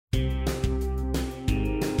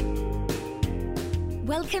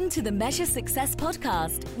Welcome to the Measure Success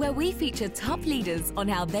podcast, where we feature top leaders on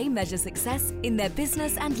how they measure success in their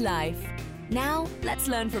business and life. Now, let's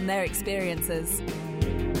learn from their experiences.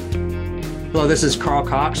 Hello, this is Carl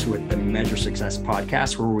Cox with the Measure Success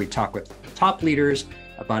podcast, where we talk with top leaders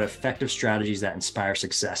about effective strategies that inspire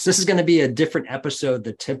success. This is going to be a different episode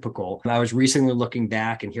than typical. I was recently looking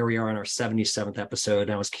back, and here we are on our 77th episode,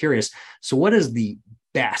 and I was curious, so what is the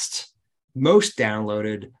best, most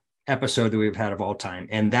downloaded episode that we've had of all time?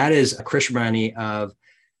 And that is Krish Rani of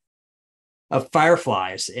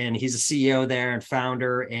Fireflies, and he's a CEO there and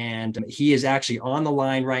founder, and he is actually on the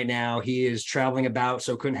line right now. He is traveling about,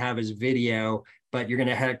 so couldn't have his video, but you're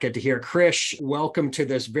going to get to hear Krish. Welcome to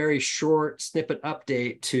this very short snippet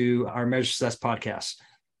update to our Measure Success podcast.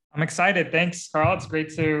 I'm excited. Thanks, Carl. It's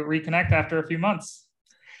great to reconnect after a few months.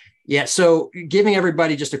 Yeah. So giving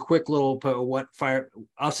everybody just a quick little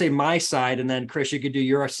I'll say my side, and then Krish, you could do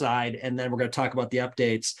your side, and then we're going to talk about the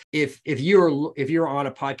updates. If you're on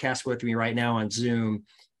a podcast with me right now on Zoom,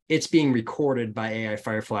 it's being recorded by AI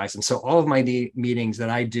Fireflies. And so all of my meetings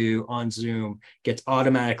that I do on Zoom gets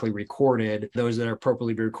automatically recorded, those that are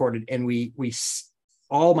appropriately recorded. And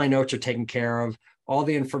all my notes are taken care of. All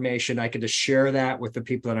the information, I can just share that with the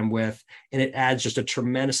people that I'm with, and it adds just a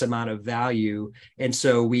tremendous amount of value. And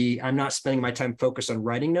so I'm not spending my time focused on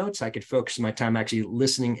writing notes. I could focus my time actually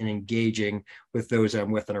listening and engaging with those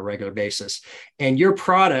I'm with on a regular basis. And your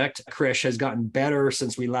product, Krish, has gotten better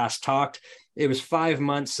since we last talked. It was 5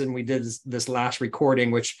 months and we did this last recording,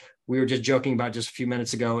 which we were just joking about just a few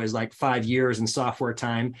minutes ago, is like 5 years in software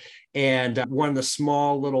time. And one of the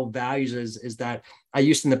small little values is that I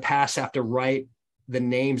used in the past have to write the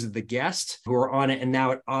names of the guests who are on it, and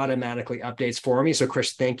now it automatically updates for me. So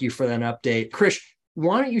Krish, thank you for that update. Krish,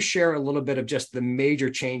 why don't you share a little bit of just the major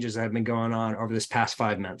changes that have been going on over this past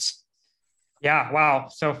 5 months? Yeah, wow.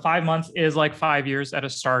 So 5 months is like 5 years at a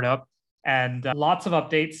startup, and lots of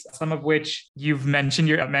updates, some of which you've mentioned.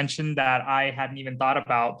 You mentioned that I hadn't even thought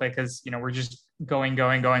about because, we're just going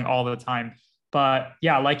all the time. But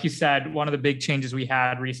yeah, like you said, one of the big changes we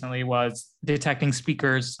had recently was detecting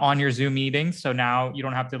speakers on your Zoom meetings. So now you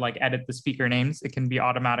don't have to edit the speaker names. It can be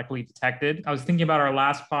automatically detected. I was thinking about our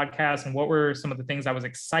last podcast and what were some of the things I was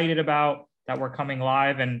excited about that were coming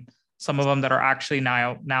live, and some of them that are actually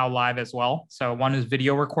now live as well. So one is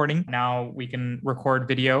video recording. Now we can record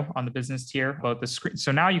video on the business tier, both the screen.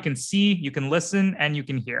 So now you can see, you can listen, and you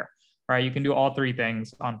can hear. Right? You can do all three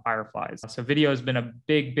things on Fireflies. So video has been a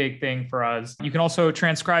big thing for us. You can also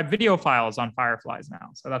transcribe video files on Fireflies now.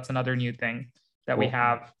 So that's another new thing that we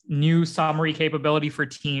have. New summary capability for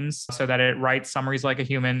Teams so that it writes summaries like a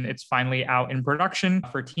human. It's finally out in production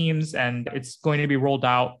for Teams, and it's going to be rolled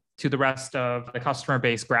out to the rest of the customer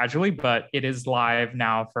base gradually, but it is live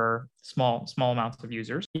now for small amounts of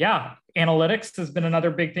users. Yeah. Analytics has been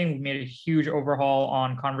another big thing. We made a huge overhaul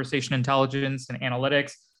on conversation intelligence and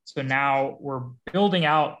analytics. So now we're building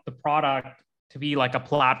out the product to be like a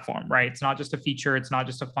platform, right? It's not just a feature. It's not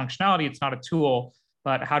just a functionality. It's not a tool,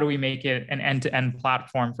 but how do we make it an end-to-end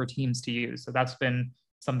platform for teams to use? So that's been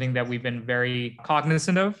something that we've been very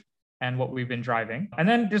cognizant of and what we've been driving. And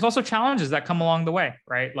then there's also challenges that come along the way,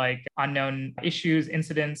 right? Like unknown issues,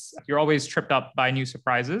 incidents. You're always tripped up by new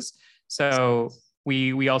surprises. So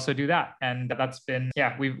we also do that. And that's been,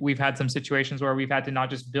 we've had some situations where we've had to not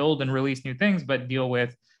just build and release new things, but deal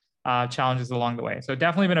with challenges along the way. So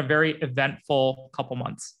definitely been a very eventful couple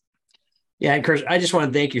months. Yeah, and Krish, I just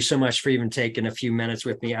want to thank you so much for even taking a few minutes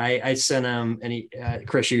with me. I sent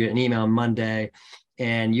Krish, you an email on Monday,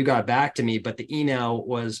 and you got back to me, but the email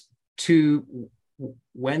was to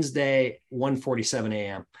Wednesday, 1:47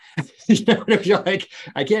 a.m. If you're like,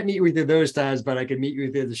 I can't meet with you those times, but I can meet you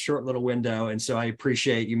within the short little window. And so I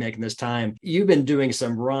appreciate you making this time. You've been doing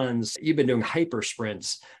some runs. You've been doing hyper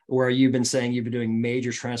sprints where you've been saying you've been doing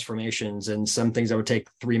major transformations, and some things that would take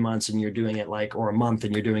 3 months and you're doing it or a month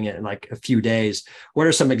and you're doing it in like a few days. What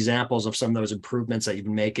are some examples of some of those improvements that you've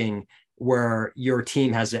been making where your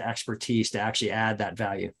team has the expertise to actually add that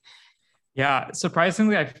value? Yeah,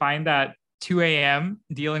 surprisingly, I find that 2 a.m.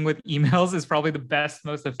 dealing with emails is probably the best,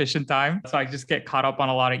 most efficient time. So I just get caught up on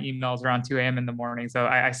a lot of emails around 2 a.m. in the morning. So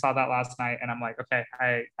I saw that last night and I'm like, okay,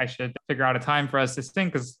 I should figure out a time for us to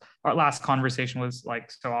sync, because our last conversation was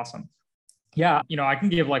so awesome. Yeah. I can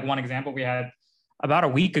give one example we had about a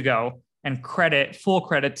week ago, and full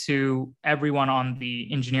credit to everyone on the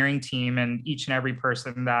engineering team and each and every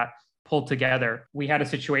person that pulled together. We had a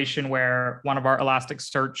situation where one of our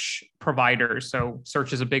Elasticsearch providers, so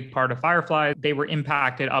search is a big part of Firefly, they were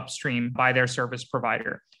impacted upstream by their service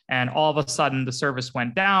provider. And all of a sudden the service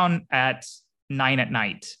went down at 9 at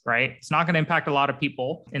night, right? It's not going to impact a lot of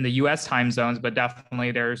people in the US time zones, but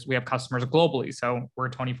definitely we have customers globally. So we're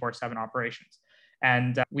 24/7 operations.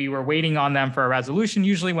 And we were waiting on them for a resolution.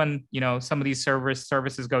 Usually when, some of these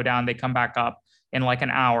services go down, they come back up in like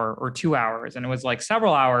an hour or 2 hours. And it was like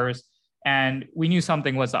several hours. And we knew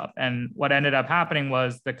something was up. And what ended up happening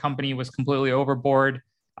was the company was completely overboard.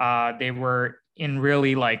 They were in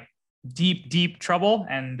really like deep trouble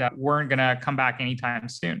and weren't going to come back anytime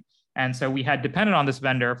soon. And so we had depended on this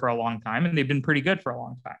vendor for a long time, and they've been pretty good for a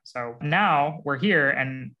long time. So now we're here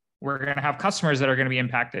and we're going to have customers that are going to be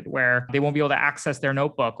impacted where they won't be able to access their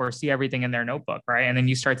notebook or see everything in their notebook, right? And then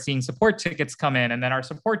you start seeing support tickets come in, and then our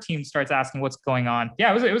support team starts asking what's going on.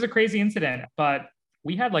 Yeah, it was a crazy incident, but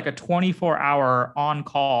we had like a 24-hour on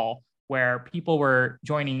call where people were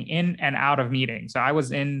joining in and out of meetings. So I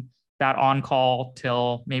was in that on call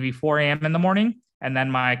till maybe 4 a.m. in the morning. And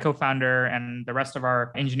then my co-founder and the rest of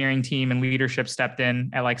our engineering team and leadership stepped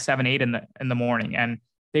in at like 7, 8 in the morning. And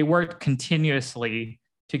they worked continuously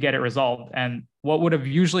to get it resolved. And what would have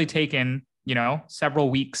usually taken, several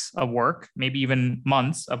weeks of work, maybe even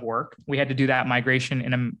months of work, we had to do that migration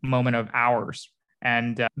in a moment of hours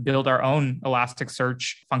and build our own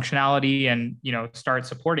Elasticsearch functionality and, start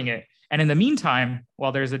supporting it. And in the meantime,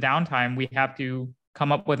 while there's a downtime, we have to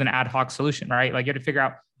come up with an ad hoc solution, right? Like you have to figure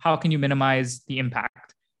out how can you minimize the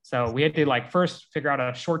impact. So we had to first figure out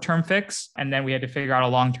a short-term fix, and then we had to figure out a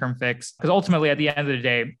long-term fix. Because ultimately, at the end of the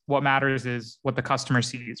day, what matters is what the customer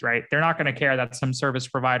sees, right? They're not going to care that some service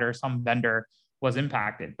provider, some vendor was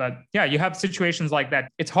impacted. But yeah, you have situations like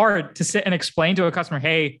that. It's hard to sit and explain to a customer,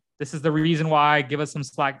 hey, this is the reason why, give us some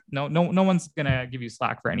slack. No one's going to give you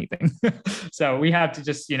slack for anything. So we have to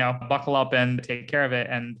just, buckle up and take care of it.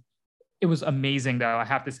 And it was amazing, though. I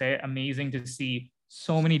have to say, amazing to see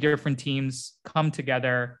so many different teams come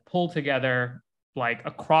together, pull together, like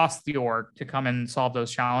across the org to come and solve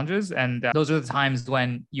those challenges. And those are the times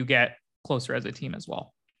when you get closer as a team as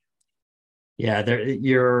well. Yeah,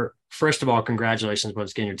 first of all, congratulations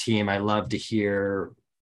once again, your team. I love to hear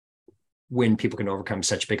when people can overcome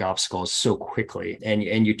such big obstacles so quickly. And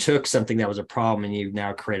you took something that was a problem and you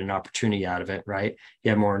now create an opportunity out of it, right?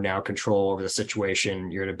 You have more now control over the situation.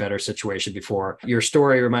 You're in a better situation before. Your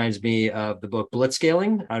story reminds me of the book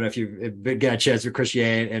Blitzscaling. I don't know if you've got a chance to Chris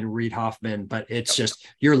Ye and Reid Hoffman, but it's just,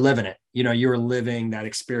 you're living it. You're living that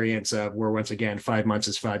experience of where, once again, 5 months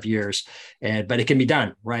is 5 years, but it can be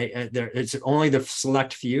done, right? It's only the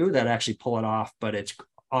select few that actually pull it off, but it's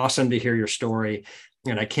awesome to hear your story.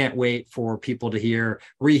 And I can't wait for people to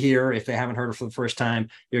rehear, if they haven't heard it for the first time,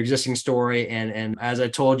 your existing story. And as I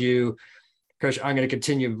told you, Krish, I'm going to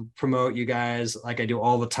continue to promote you guys like I do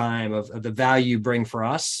all the time of the value you bring for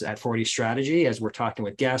us at 4D Strategy as we're talking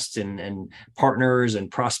with guests and partners and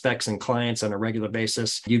prospects and clients on a regular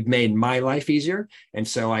basis. You've made my life easier. And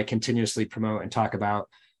so I continuously promote and talk about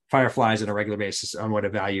Fireflies on a regular basis on what a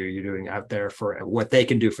value you're doing out there for what they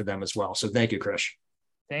can do for them as well. So thank you, Krish.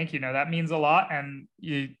 Thank you. No, that means a lot. And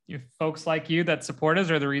you folks like you that support us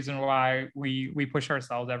are the reason why we push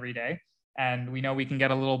ourselves every day. And we know we can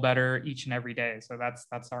get a little better each and every day. So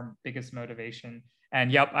that's our biggest motivation.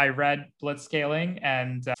 And yep, I read Blitzscaling,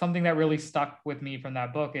 and something that really stuck with me from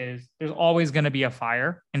that book is there's always going to be a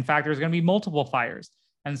fire. In fact, there's going to be multiple fires.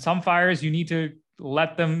 And some fires, you need to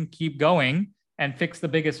let them keep going and fix the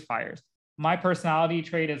biggest fires. My personality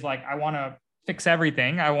trait is like, I want to fix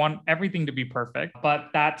everything. I want everything to be perfect, but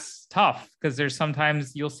that's tough because there's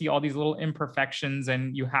sometimes you'll see all these little imperfections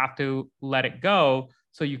and you have to let it go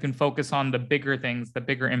so you can focus on the bigger things, the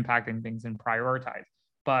bigger impacting things, and prioritize.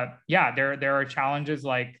 But yeah, there are challenges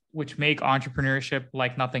which make entrepreneurship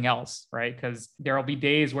like nothing else, right? Because there'll be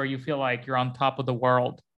days where you feel like you're on top of the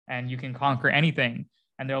world and you can conquer anything.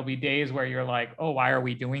 And there'll be days where you're like, oh, why are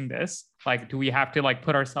we doing this? Do we have to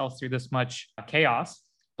put ourselves through this much chaos?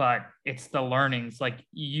 But it's the learnings,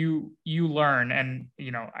 you learn. And,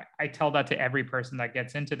 I tell that to every person that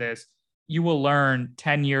gets into this. You will learn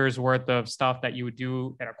 10 years worth of stuff that you would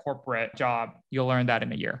do at a corporate job. You'll learn that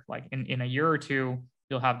in a year. In a year or two,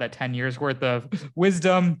 you'll have that 10 years worth of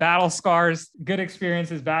wisdom, battle scars, good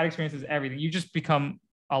experiences, bad experiences, everything. You just become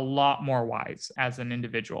a lot more wise as an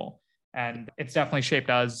individual. And it's definitely shaped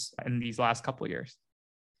us in these last couple of years.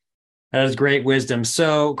 That is great wisdom.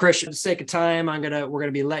 So, Krish, for the sake of time, we're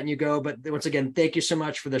gonna be letting you go. But once again, thank you so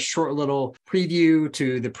much for the short little preview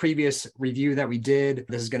to the previous review that we did.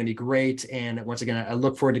 This is going to be great. And once again, I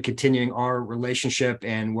look forward to continuing our relationship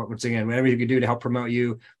and whatever you can do to help promote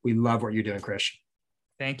you. We love what you're doing, Krish.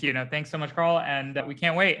 Thank you. No, thanks so much, Carl. And we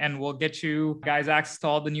can't wait. And we'll get you guys access to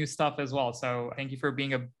all the new stuff as well. So thank you for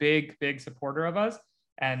being a big, big supporter of us,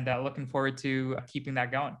 and looking forward to keeping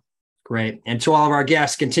that going. Great. And to all of our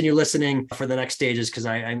guests, continue listening for the next stages, because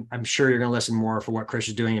I'm sure you're going to listen more for what Krish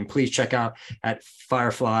is doing. And please check out at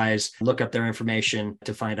Fireflies, look up their information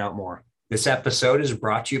to find out more. This episode is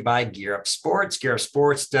brought to you by Gear Up Sports. Gear Up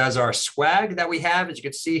Sports does our swag that we have, as you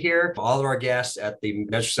can see here. All of our guests at the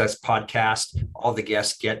Measure Success podcast, all the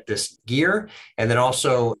guests get this gear. And then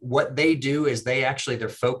also what they do is their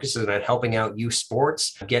focus is on helping out youth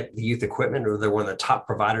sports, get the youth equipment, or they're one of the top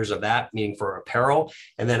providers of that, meaning for apparel.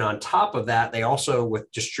 And then on top of that, they also, with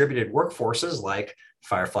distributed workforces like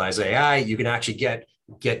Fireflies AI, you can actually get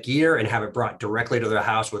gear and have it brought directly to their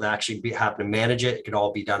house without actually having to manage it. It could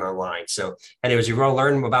all be done online. So anyways, you want to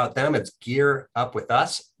learn about them, it's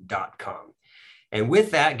gearupwithus.com. And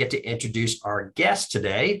with that, get to introduce our guest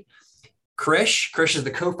today, Krish. Krish is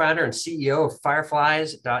the co-founder and CEO of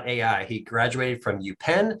Fireflies.ai. He graduated from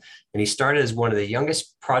UPenn, and he started as one of the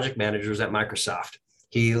youngest project managers at Microsoft.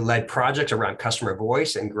 He led projects around customer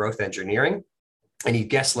voice and growth engineering, and he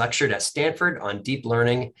guest lectured at Stanford on deep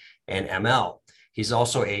learning and ML. He's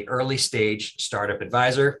also an early stage startup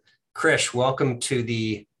advisor. Krish, welcome to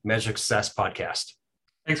the Measure Success podcast.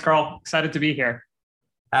 Thanks, Carl. Excited to be here.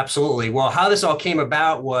 Absolutely. Well, how this all came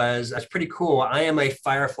about was, that's pretty cool. I am a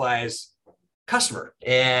Fireflies customer,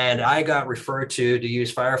 and I got referred to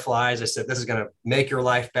use Fireflies. I said, this is going to make your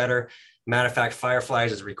life better. Matter of fact,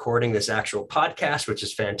 Fireflies is recording this actual podcast, which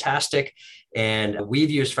is fantastic. And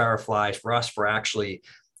we've used Fireflies for us for actually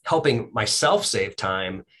helping myself save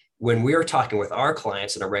time. When we are talking with our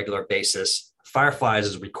clients on a regular basis, Fireflies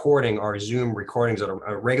is recording our Zoom recordings on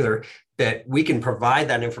a regular, that we can provide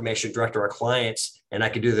that information direct to our clients. And I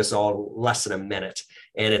can do this all less than a minute.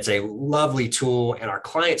 And it's a lovely tool, and our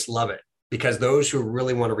clients love it, because those who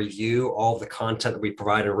really want to review all of the content that we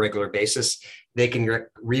provide on a regular basis, they can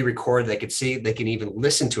re-record, they can see, they can even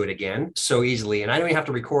listen to it again so easily. And I don't even have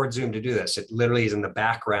to record Zoom to do this. It literally is in the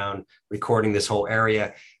background recording this whole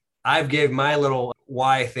area. I've gave my little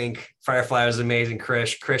why I think Firefly is amazing.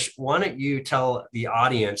 Krish, why don't you tell the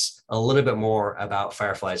audience a little bit more about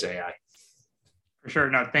Fireflies AI? For sure.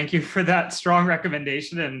 No, thank you for that strong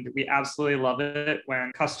recommendation. And we absolutely love it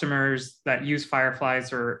when customers that use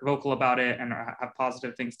Fireflies are vocal about it and have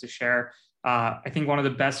positive things to share. I think one of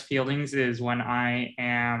the best feelings is when I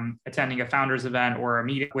am attending a founders event or a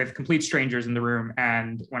meeting with complete strangers in the room.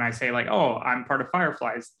 And when I say like, oh, I'm part of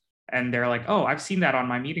Fireflies, and they're like, oh, I've seen that on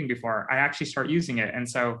my meeting before, I actually start using it. And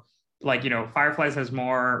so Fireflies has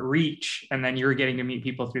more reach, and then you're getting to meet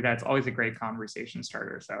people through that. It's always a great conversation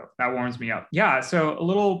starter. So that warms me up. Yeah. So a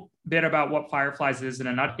little bit about what Fireflies is in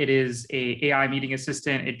a nut. It is a AI meeting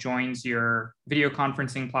assistant. It joins your video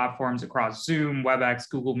conferencing platforms across Zoom, WebEx,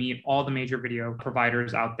 Google Meet, all the major video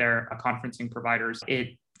providers out there, conferencing providers.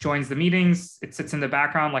 It joins the meetings. It sits in the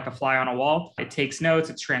background like a fly on a wall. It takes notes,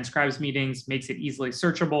 it transcribes meetings, makes it easily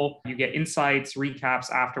searchable. You get insights, recaps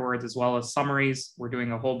afterwards, as well as summaries. We're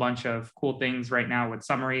doing a whole bunch of cool things right now with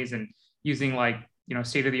summaries and using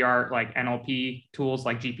state-of-the-art like NLP tools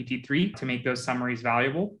like GPT-3 to make those summaries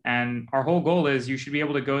valuable. And our whole goal is you should be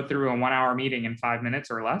able to go through a 1-hour meeting in 5 minutes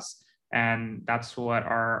or less. And that's what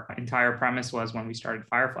our entire premise was when we started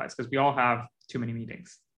Fireflies, because we all have too many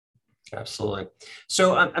meetings. Absolutely.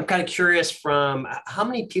 So I'm kind of curious, from how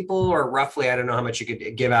many people, or roughly, I don't know how much you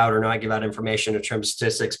could give out or not give out information in terms of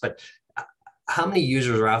statistics, but how many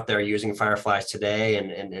users are out there using Fireflies today,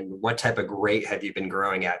 and what type of rate have you been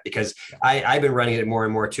growing at? Because I've been running it more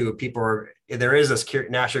and more too. There is this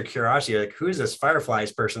natural curiosity, like, who is this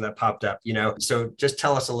Fireflies person that popped up, So just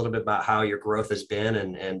tell us a little bit about how your growth has been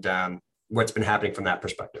and what's been happening from that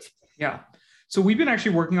perspective. Yeah. So we've been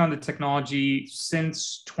actually working on the technology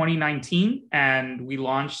since 2019, and we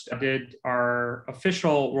did our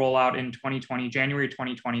official rollout in 2020, January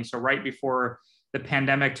 2020. So right before the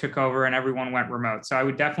pandemic took over and everyone went remote. So I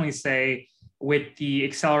would definitely say, with the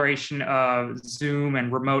acceleration of Zoom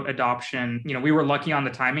and remote adoption, we were lucky on the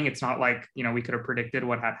timing. It's not like, we could have predicted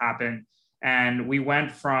what had happened. And we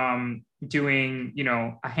went from doing,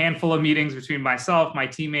 a handful of meetings between myself, my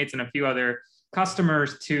teammates, and a few other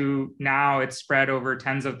customers to now it's spread over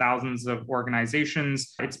tens of thousands of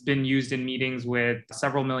organizations. It's been used in meetings with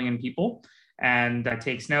several million people, and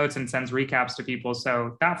takes notes and sends recaps to people.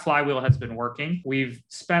 So that flywheel has been working. We've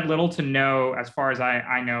spent little to no, as far as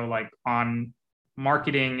I know, like on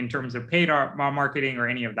marketing in terms of paid marketing or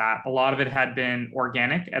any of that. A lot of it had been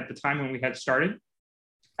organic at the time when we had started,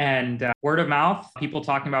 and word of mouth, people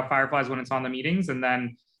talking about Fireflies when it's on the meetings, and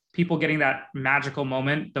then people getting that magical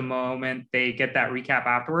moment the moment they get that recap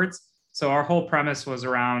afterwards. So our whole premise was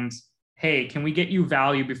around, hey, can we get you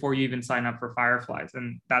value before you even sign up for Fireflies?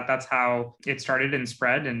 And that's how it started and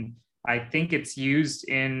spread. And I think it's used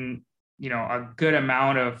in a good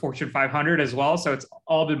amount of Fortune 500 as well. So it's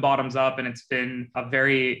all been bottoms up, and it's been a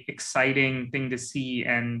very exciting thing to see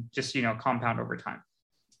and just, compound over time.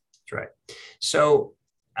 That's right. So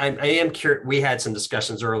I am curious. We had some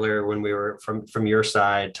discussions earlier when we were from your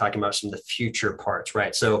side talking about some of the future parts,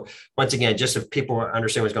 right? So once again, just if people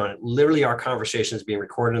understand what's going on, literally our conversation is being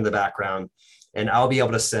recorded in the background, and I'll be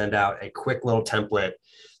able to send out a quick little template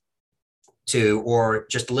or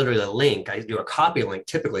just literally a link. I do a copy link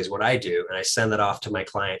typically is what I do. And I send that off to my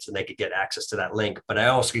clients and they could get access to that link. But I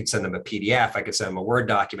also could send them a PDF. I could send them a Word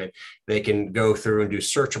document. They can go through and do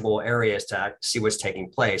searchable areas to see what's taking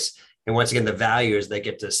place. And once again, the value is they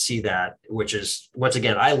get to see that, which is, once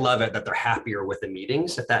again, I love it that they're happier with the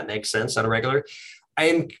meetings, if that makes sense on a regular.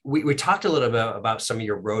 We talked a little bit about some of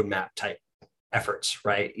your roadmap type efforts,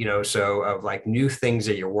 right? So of like new things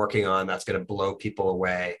that you're working on that's going to blow people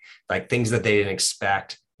away, like things that they didn't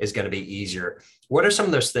expect is going to be easier. What are some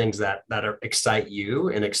of those things that excite you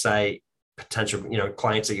and excite potential,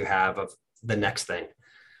 clients that you have of the next thing?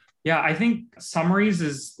 Yeah, I think summaries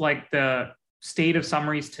is like the state of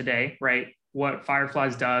summaries today, right? What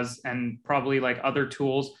Fireflies does, and probably like other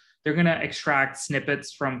tools, they're going to extract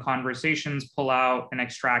snippets from conversations, pull out and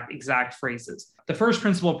extract exact phrases. The first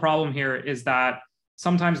principal problem here is that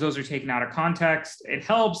sometimes those are taken out of context. It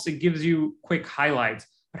helps, it gives you quick highlights,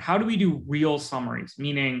 but how do we do real summaries?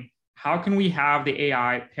 Meaning, how can we have the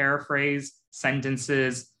AI paraphrase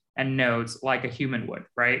sentences and notes like a human would,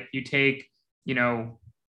 right? You take,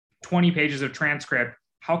 20 pages of transcript.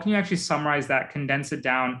 How can you actually summarize that, condense it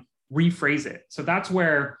down, rephrase it? So that's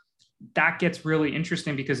where that gets really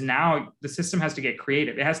interesting, because now the system has to get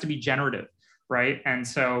creative. It has to be generative, right? And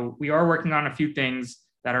so we are working on a few things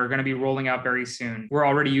that are going to be rolling out very soon. We're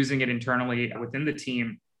already using it internally within the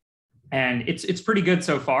team, and it's pretty good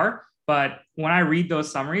so far. But when I read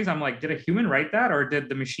those summaries, I'm like, did a human write that or did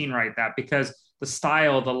the machine write that? Because the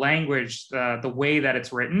style, the language, the way that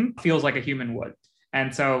it's written feels like a human would.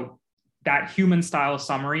 And so that human style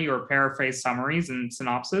summary or paraphrase summaries and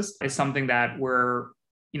synopsis is something that we're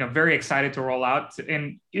very excited to roll out.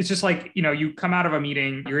 And it's just like, you come out of a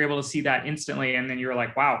meeting, you're able to see that instantly. And then you're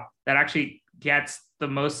like, wow, that actually gets the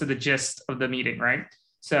most of the gist of the meeting, right?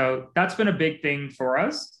 So that's been a big thing for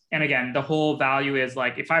us. And again, the whole value is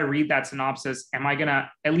like, if I read that synopsis, am I going to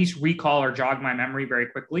at least recall or jog my memory very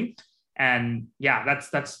quickly? And yeah,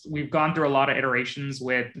 we've gone through a lot of iterations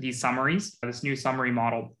with these summaries, this new summary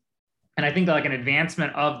model. And I think that like an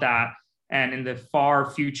advancement of that, and in the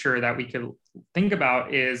far future that we could think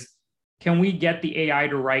about, is, can we get the AI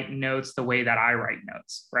to write notes the way that I write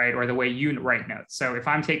notes, right? Or the way you write notes. So if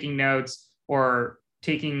I'm taking notes or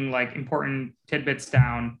taking like important tidbits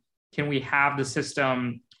down, can we have the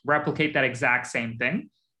system replicate that exact same thing?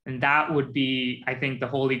 And that would be, I think, the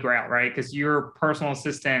holy grail, right? Because your personal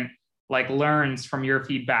assistant like learns from your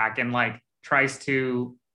feedback and like tries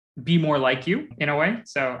to be more like you in a way.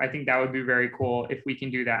 So I think that would be very cool if we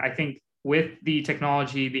can do that. I think with the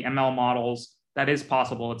technology, the ML models, that is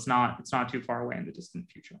possible. It's not too far away in the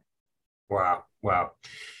distant future. Wow.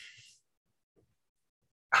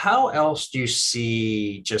 How else do you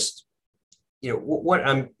see just, what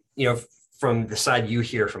I'm, from the side you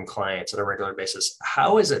hear from clients on a regular basis,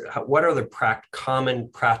 what are the common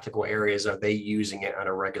practical areas are they using it on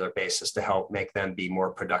a regular basis to help make them be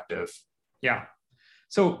more productive? Yeah.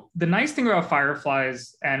 So the nice thing about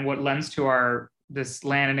Fireflies, and what lends to this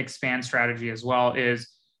land and expand strategy as well, is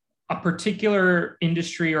a particular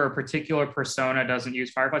industry or a particular persona doesn't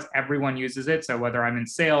use Fireflies. Everyone uses it. So whether I'm in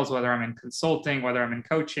sales, whether I'm in consulting, whether I'm in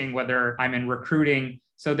coaching, whether I'm in recruiting.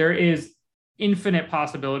 So there is infinite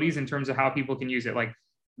possibilities in terms of how people can use it. Like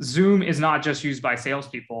Zoom is not just used by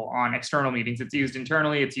salespeople on external meetings. It's used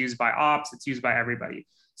internally. It's used by ops. It's used by everybody.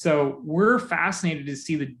 So we're fascinated to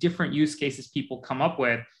see the different use cases people come up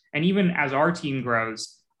with. And even as our team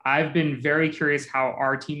grows, I've been very curious how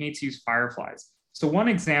our teammates use Fireflies. So one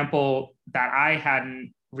example that I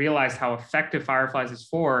hadn't realized how effective Fireflies is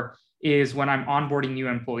for is when I'm onboarding new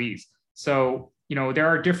employees. So, there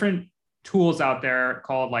are different tools out there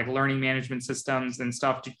called like learning management systems and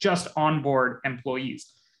stuff to just onboard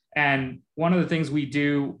employees. And one of the things we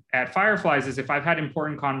do at Fireflies is, if I've had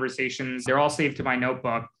important conversations, they're all saved to my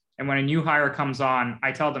notebook. And when a new hire comes on,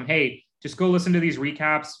 I tell them, hey, just go listen to these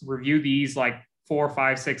recaps, review these like 4,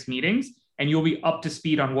 5, 6 meetings, and you'll be up to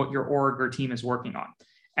speed on what your org or team is working on.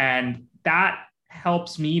 And that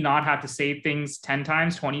helps me not have to save things 10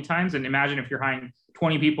 times, 20 times. And imagine if you're hiring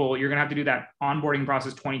 20 people, you're going to have to do that onboarding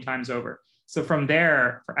process 20 times over. So from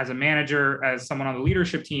there, as a manager, as someone on the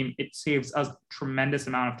leadership team, it saves us a tremendous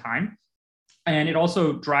amount of time. And it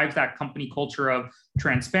also drives that company culture of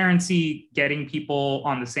transparency, getting people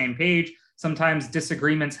on the same page. sometimes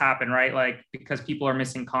disagreements happen, right? Like because people are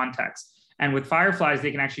missing context. And with Fireflies, they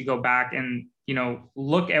can actually go back and,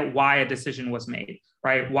 look at why a decision was made,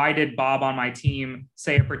 right? Why did Bob on my team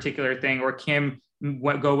say a particular thing, or Kim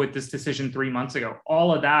go with this decision 3 months ago?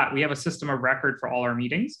 All of that, we have a system of record for all our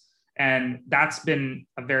meetings. And that's been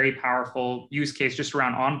a very powerful use case just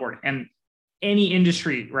around onboarding. And any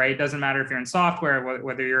industry, right? It doesn't matter if you're in software,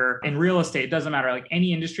 whether you're in real estate, it doesn't matter. Like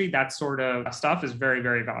any industry, that sort of stuff is very,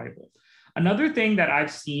 very valuable. Another thing that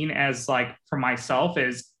I've seen as like for myself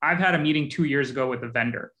is I've had a meeting 2 years ago with a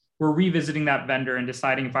vendor. We're revisiting that vendor and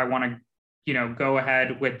deciding if I want to, go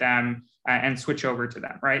ahead with them and switch over to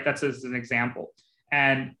them, right? That's as an example.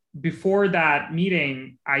 And before that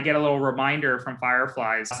meeting, I get a little reminder from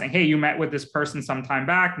Fireflies saying, hey, you met with this person some time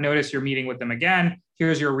back. Notice you're meeting with them again.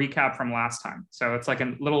 Here's your recap from last time. So it's like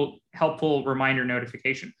a little helpful reminder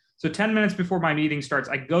notification. So 10 minutes before my meeting starts,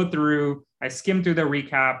 I go through, I skim through the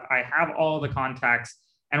recap. I have all the context.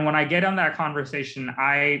 And when I get on that conversation,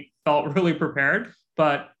 I felt really prepared.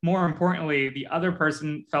 But more importantly, the other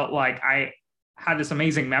person felt like I had this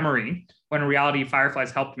amazing memory when in reality,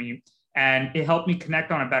 Fireflies helped me. And it helped me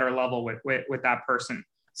connect on a better level with that person.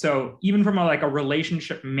 So even from a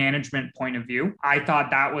relationship management point of view, I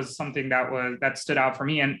thought that was something that stood out for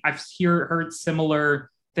me. And I've heard similar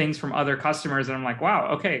things from other customers. And I'm like,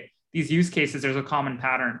 wow, okay, these use cases, there's a common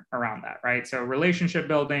pattern around that, right? So relationship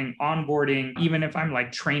building, onboarding, even if I'm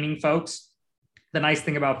like training folks, the nice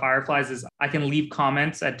thing about Fireflies is I can leave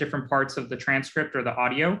comments at different parts of the transcript or the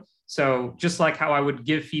audio. So just like how I would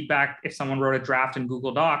give feedback if someone wrote a draft in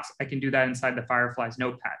Google Docs, I can do that inside the Fireflies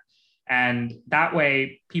notepad. And that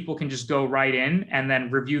way people can just go right in and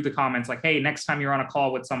then review the comments like, hey, next time you're on a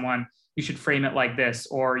call with someone, you should frame it like this,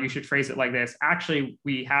 or you should phrase it like this. Actually,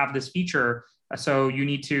 we have this feature, so you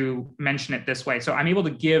need to mention it this way. So I'm able to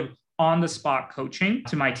give on the spot coaching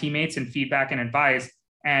to my teammates and feedback and advice.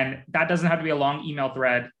 And that doesn't have to be a long email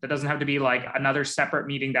thread. That doesn't have to be like another separate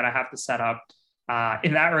meeting that I have to set up.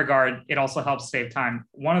 In that regard, it also helps save time.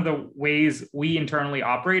 One of the ways we internally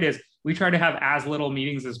operate is we try to have as little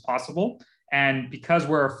meetings as possible. And because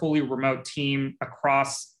we're a fully remote team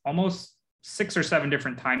across almost 6 or 7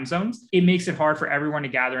 different time zones, it makes it hard for everyone to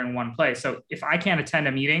gather in one place. So if I can't attend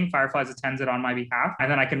a meeting, Fireflies attends it on my behalf,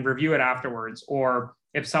 and then I can review it afterwards. Or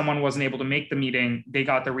if someone wasn't able to make the meeting, they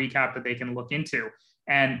got the recap that they can look into.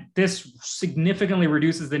 And this significantly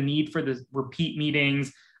reduces the need for the repeat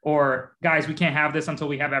meetings, or guys, we can't have this until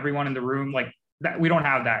we have everyone in the room. Like that, we don't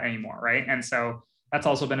have that anymore, right? And so that's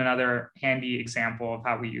also been another handy example of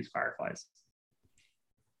how we use Fireflies.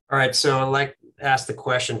 All right, so I'd like to ask the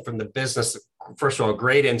question from the business. First of all,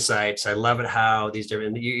 great insights. I love it how these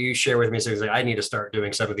different, you share with me things like, I need to start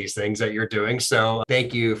doing some of these things that you're doing. So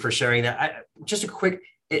thank you for sharing that. Just a quick,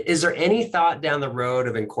 is there any thought down the road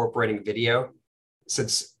of incorporating video?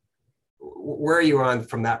 Since, where are you on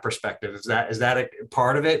from that perspective? Is that a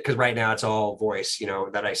part of it? Because right now it's all voice,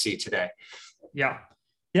 that I see today. Yeah,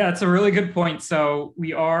 it's a really good point. So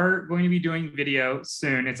we are going to be doing video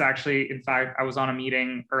soon. It's actually, in fact, I was on a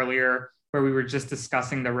meeting earlier where we were just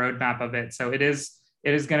discussing the roadmap of it. So it is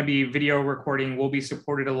going to be video recording will be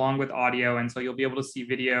supported along with audio. And so you'll be able to see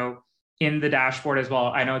video in the dashboard as well.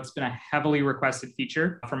 I know it's been a heavily requested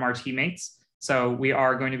feature from our teammates. So we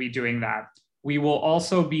are going to be doing that. We will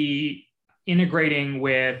also be integrating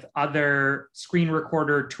with other screen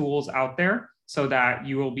recorder tools out there so that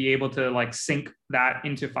you will be able to sync that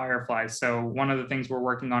into Fireflies. So one of the things we're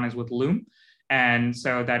working on is with Loom. And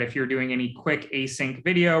so that if you're doing any quick async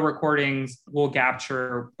video recordings, we'll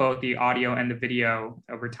capture both the audio and the video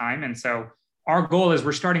over time. And so our goal is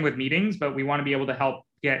we're starting with meetings, but we want to be able to help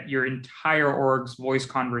get your entire org's voice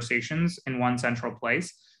conversations in one central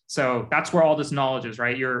place. So that's where all this knowledge is,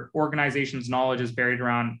 right? Your organization's knowledge is buried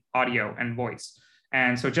around audio and voice.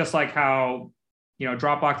 And so just like how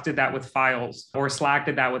Dropbox did that with files, or Slack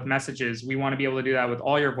did that with messages, we want to be able to do that with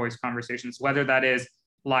all your voice conversations, whether that is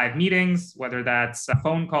live meetings, whether that's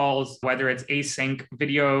phone calls, whether it's async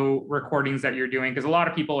video recordings that you're doing, because a lot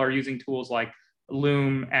of people are using tools like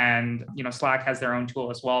Loom, and Slack has their own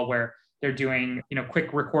tool as well where they're doing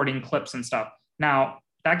quick recording clips and stuff. Now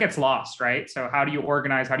that gets lost, right? So how do you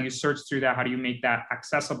organize? How do you search through that? How do you make that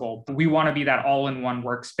accessible? We want to be that all-in-one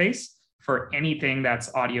workspace for anything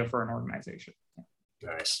that's audio for an organization.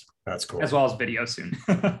 Nice. That's cool. As well as video soon.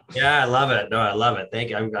 Yeah, I love it. No, I love it.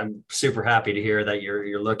 Thank you. I'm super happy to hear that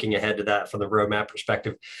you're looking ahead to that from the roadmap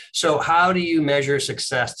perspective. So how do you measure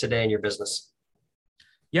success today in your business?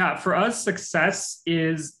 Yeah, for us, success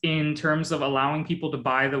is in terms of allowing people to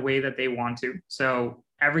buy the way that they want to. So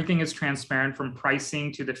everything is transparent, from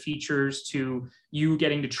pricing to the features to you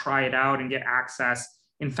getting to try it out and get access.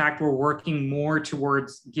 In fact, we're working more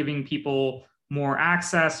towards giving people more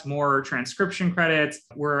access, more transcription credits.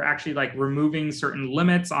 We're actually like removing certain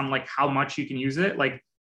limits on like how much you can use it. Like,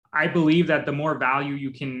 I believe that the more value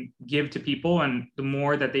you can give to people and the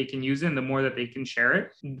more that they can use it and the more that they can share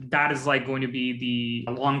it, that is like going to be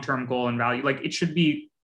the long-term goal and value. Like, it should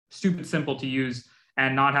be stupid simple to use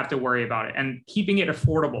and not have to worry about it. And keeping it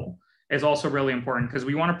affordable is also really important, because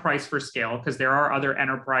we want to price for scale, because there are other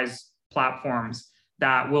enterprise platforms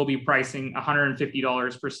that will be pricing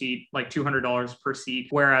 $150 per seat, like $200 per seat.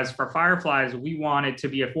 Whereas for Fireflies, we want it to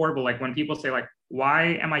be affordable. Like, when people say like,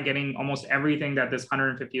 why am I getting almost everything that this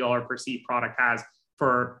 $150 per seat product has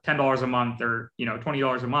for $10 a month or,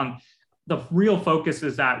 $20 a month? The real focus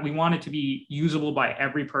is that we want it to be usable by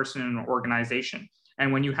every person in an organization.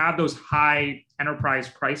 And when you have those high enterprise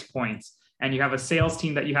price points and you have a sales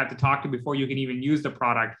team that you have to talk to before you can even use the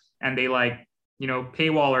product, and they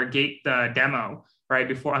paywall or gate the demo, right,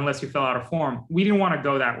 before, unless you fill out a form. We didn't want to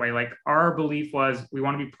go that way. Like, our belief was we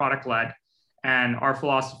want to be product led. And our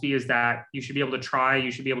philosophy is that you should be able to try,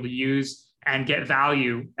 you should be able to use and get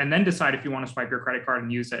value, and then decide if you want to swipe your credit card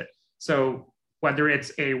and use it. So whether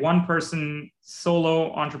it's a one person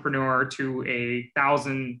solo entrepreneur to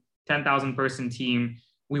 1,000, 10,000 person team,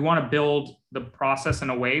 we want to build the process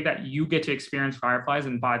in a way that you get to experience Fireflies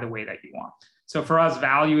and buy the way that you want. So for us,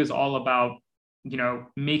 value is all about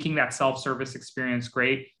making that self-service experience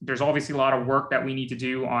great. There's obviously a lot of work that we need to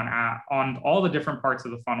do on all the different parts of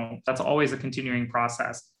the funnel. That's always a continuing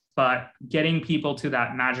process. But getting people to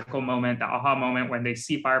that magical moment, the aha moment when they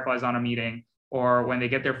see Fireflies on a meeting, or when they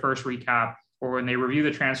get their first recap, or when they review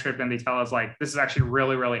the transcript and they tell us like, this is actually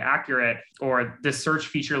really, really accurate, or this search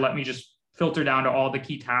feature let me just filter down to all the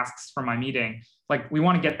key tasks from my meeting. Like, we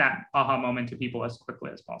want to get that aha moment to people as quickly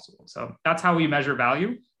as possible. So that's how we measure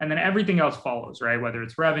value. And then everything else follows, right? Whether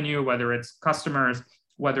it's revenue, whether it's customers,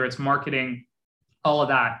 whether it's marketing, all of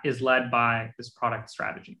that is led by this product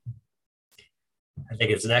strategy. I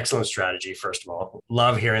think it's an excellent strategy, first of all.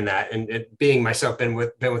 Love hearing that. And being myself, been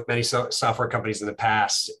with many software companies in the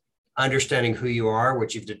past, understanding who you are,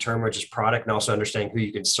 what you've determined, which is product, and also understanding who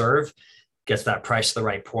you can serve, gets that price to the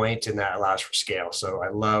right point, and that allows for scale. So I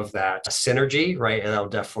love that synergy, right? And that'll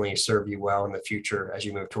definitely serve you well in the future as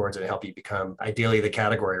you move towards it and help you become ideally the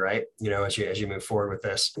category, right? As you move forward with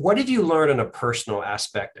this. What did you learn on a personal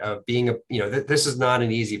aspect of being this is not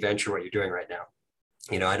an easy venture, what you're doing right now.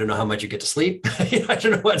 I don't know how much you get to sleep. I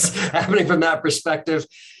don't know what's happening from that perspective.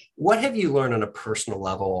 What have you learned on a personal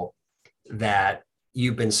level that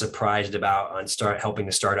you've been surprised about on helping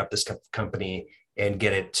to start up this company and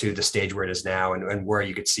get it to the stage where it is now, and where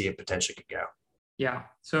you could see it potentially could go? Yeah.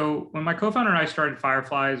 So when my co-founder and I started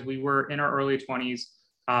Fireflies, we were in our early 20s.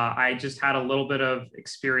 I just had a little bit of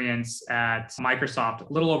experience at Microsoft,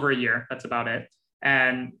 a little over a year. That's about it.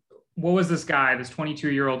 And what was this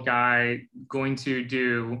 22-year-old guy going to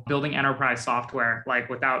do building enterprise software, like,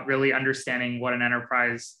 without really understanding what an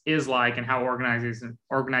enterprise is like and how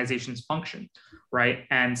organizations function, right?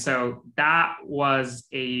 And so that was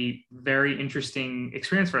a very interesting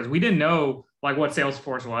experience for us. We didn't know like what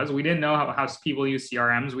Salesforce was. We didn't know how people use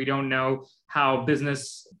CRMs. We don't know how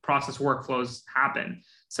business process workflows happen.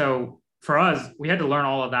 So for us, we had to learn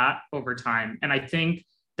all of that over time. And I think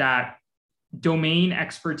that domain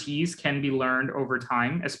expertise can be learned over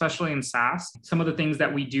time, especially in SaaS. Some of the things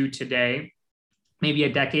that we do today, maybe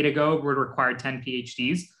a decade ago, would require 10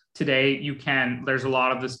 PhDs. Today, there's a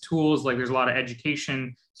lot of this tools, like there's a lot of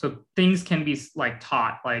education. So things can be like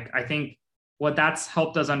taught. Like, I think what that's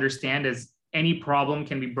helped us understand is any problem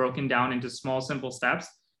can be broken down into small, simple steps.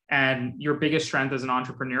 And your biggest strength as an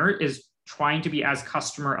entrepreneur is trying to be as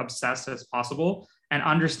customer obsessed as possible and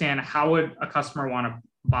understand how would a customer want to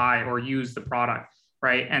buy or use the product,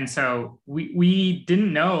 right? And so we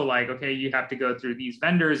didn't know, like, okay, you have to go through these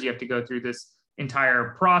vendors, you have to go through this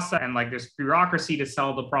entire process, and like there's bureaucracy to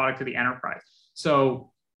sell the product to the enterprise.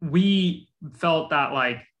 So we felt that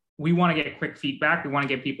like, we want to get quick feedback. We want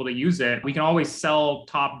to get people to use it. We can always sell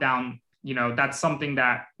top down, that's something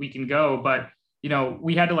that we can go, but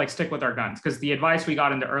we had to like stick with our guns, because the advice we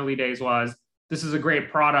got in the early days was, this is a great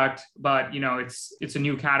product, but it's a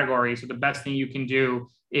new category. So the best thing you can do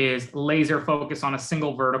is laser focus on a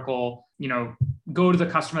single vertical, go to the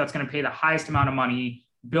customer that's going to pay the highest amount of money,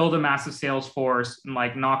 build a massive sales force, and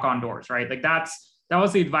like knock on doors, right? Like that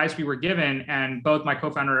was the advice we were given. And both my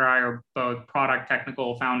co-founder and I are both product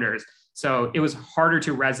technical founders. So it was harder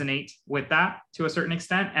to resonate with that to a certain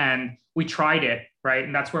extent. And we tried it, right?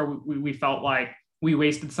 And that's where we felt like we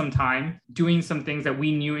wasted some time doing some things that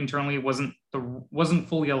we knew internally wasn't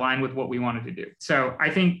fully aligned with what we wanted to do. So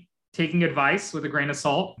I think taking advice with a grain of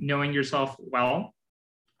salt, knowing yourself well,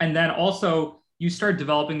 And then also you start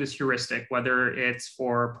developing this heuristic, whether it's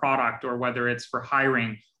for product or whether it's for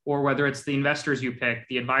hiring or whether it's the investors you pick,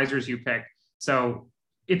 the advisors you pick. So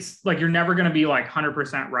it's like you're never going to be like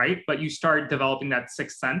 100% right, but you start developing that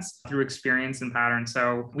sixth sense through experience and pattern.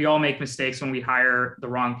 So we all make mistakes when we hire the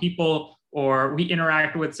wrong people or we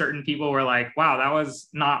interact with certain people. We're like, wow, that was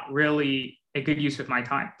not really a good use of my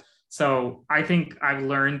time. So I think I've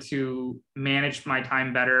learned to manage my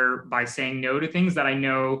time better by saying no to things that I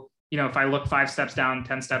know, if I look 5 steps down,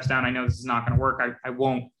 10 steps down, I know this is not going to work. I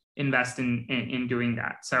won't invest in doing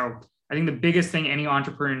that. So I think the biggest thing any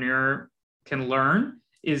entrepreneur can learn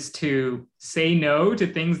is to say no to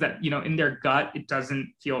things that, in their gut, it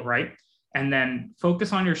doesn't feel right. And then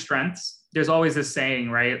focus on your strengths. There's always this saying,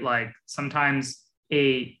 right? Like sometimes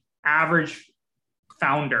a average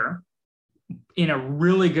founder in a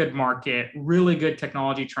really good market, really good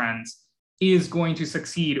technology trends is going to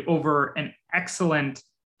succeed over an excellent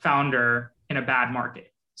founder in a bad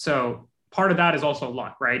market. So part of that is also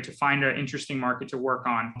luck, right? To find an interesting market to work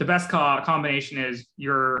on. The best combination is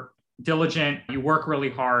you're diligent, you work really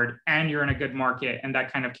hard, and you're in a good market, and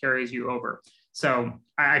that kind of carries you over. So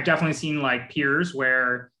I've definitely seen like peers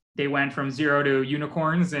where they went from 0 to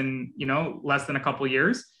unicorns in, less than a couple of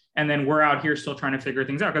years. And then we're out here still trying to figure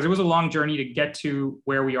things out because it was a long journey to get to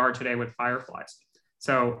where we are today with Fireflies.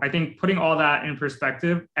 So I think putting all that in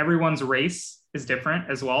perspective, everyone's race is different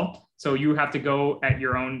as well. So you have to go at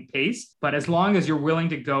your own pace. But as long as you're willing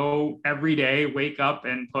to go every day, wake up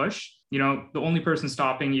and push, the only person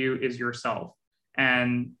stopping you is yourself.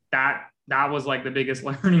 And that was like the biggest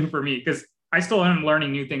learning for me because I still am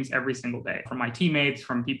learning new things every single day from my teammates,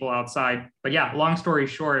 from people outside. But yeah, long story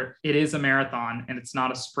short, it is a marathon and it's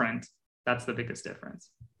not a sprint. That's the biggest difference.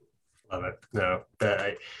 Love it. No,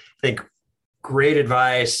 I think great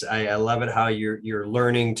advice. I love it how you're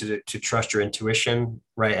learning to trust your intuition,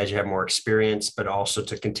 right? As you have more experience, but also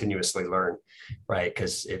to continuously learn, right?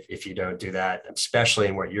 Because if you don't do that, especially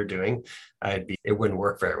in what you're doing, it wouldn't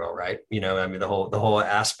work very well, right? The whole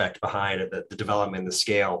aspect behind it, the development, the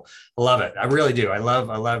scale. I love it. I really do. I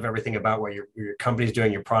love everything about what your company's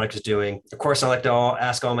doing, your product is doing. Of course, I like to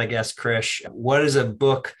ask all my guests, Krish, what is a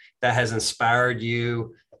book that has inspired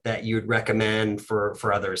you that you would recommend for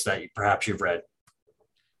others that perhaps you've read?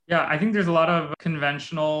 Yeah, I think there's a lot of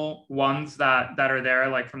conventional ones that are there,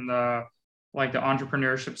 like from the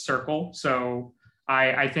entrepreneurship circle. So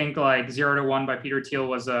I think like 0 to 1 by Peter Thiel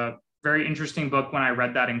was a very interesting book when I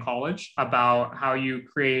read that in college about how you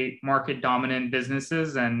create market dominant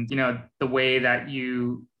businesses and, the way that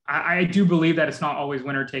I do believe that it's not always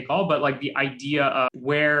winner take all, but like the idea of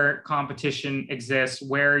where competition exists,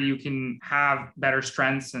 where you can have better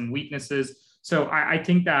strengths and weaknesses. So I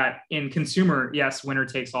think that in consumer, yes, winner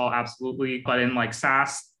takes all, absolutely. But in like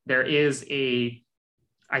SaaS, there is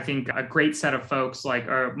I think a great set of folks, like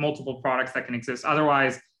multiple products that can exist.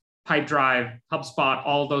 Otherwise, Pipedrive, HubSpot,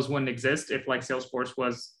 all of those wouldn't exist if like Salesforce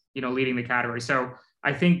was, leading the category. So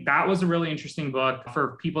I think that was a really interesting book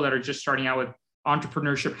for people that are just starting out with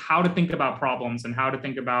entrepreneurship, how to think about problems and how to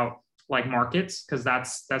think about like markets. Cause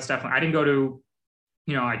that's definitely, I didn't go to,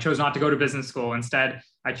 I chose not to go to business school. Instead,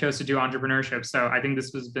 I chose to do entrepreneurship. So I think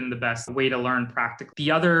this has been the best way to learn practically.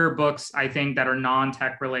 The other books I think that are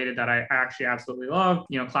non-tech related that I actually absolutely love,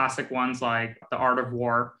 classic ones like The Art of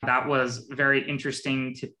War. That was very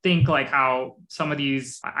interesting to think like how some of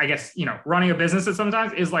these, I guess, running a business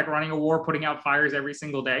sometimes is like running a war, putting out fires every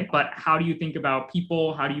single day. But how do you think about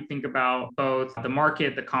people? How do you think about both the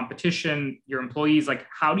market, the competition, your employees? Like,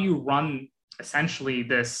 how do you run essentially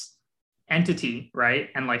this entity, right?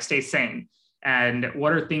 And like stay sane. And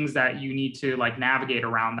what are things that you need to like navigate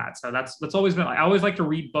around that? So that's always been, I always like to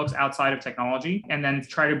read books outside of technology and then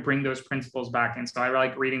try to bring those principles back in. So I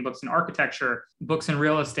like reading books in architecture, books in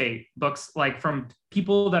real estate, books like from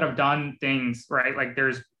people that have done things, right? Like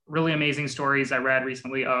there's really amazing stories I read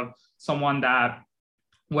recently of someone that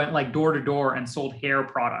went like door to door and sold hair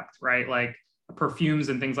product, right? Like perfumes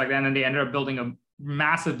and things like that. And then they ended up building a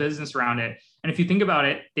massive business around it. And if you think about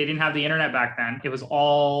it, they didn't have the internet back then. It was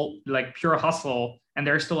all like pure hustle and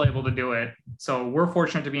they're still able to do it. So we're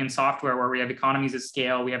fortunate to be in software where we have economies of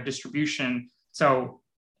scale, we have distribution. So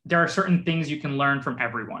there are certain things you can learn from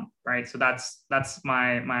everyone, right? So that's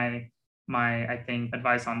my I think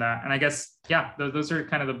advice on that. And I guess, yeah, those are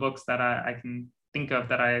kind of the books that I can think of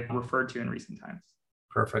that I've referred to in recent times.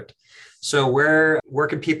 Perfect. So where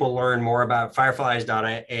can people learn more about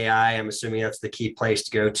Fireflies.ai? I'm assuming that's the key place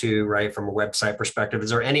to go to, right? From a website perspective. Is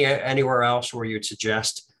there anywhere else where you'd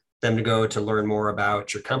suggest them to go to learn more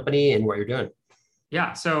about your company and what you're doing?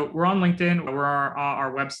 Yeah. So we're on LinkedIn. We're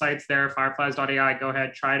our website's there, Fireflies.ai. Go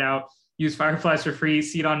ahead, try it out. use Fireflies for free,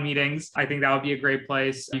 seat on meetings. I think that would be a great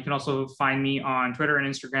place. You can also find me on Twitter and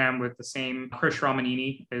Instagram with the same Krish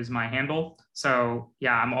Ramanini is my handle. So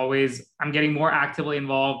yeah, I'm getting more actively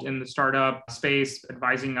involved in the startup space,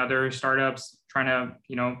 advising other startups, trying to,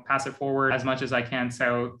 pass it forward as much as I can.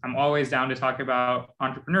 So I'm always down to talk about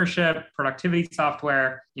entrepreneurship, productivity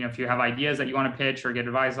software. If you have ideas that you want to pitch or get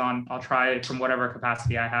advice on, I'll try from whatever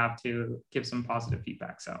capacity I have to give some positive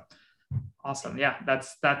feedback. So awesome. Yeah,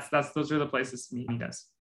 those are the places to meet us.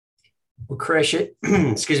 Well, Krish,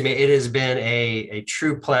 excuse me, it has been a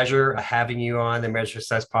true pleasure having you on the Measure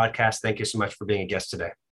Success podcast. Thank you so much for being a guest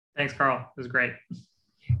today. Thanks, Carl. It was great.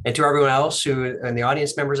 And to everyone else and the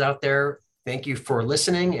audience members out there, thank you for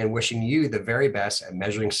listening and wishing you the very best at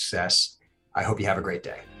measuring success. I hope you have a great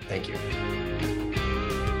day. Thank you.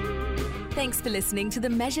 Thanks for listening to the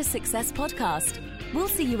Measure Success podcast. We'll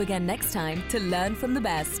see you again next time to learn from the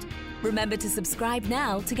best. Remember to subscribe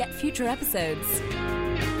now to get future episodes.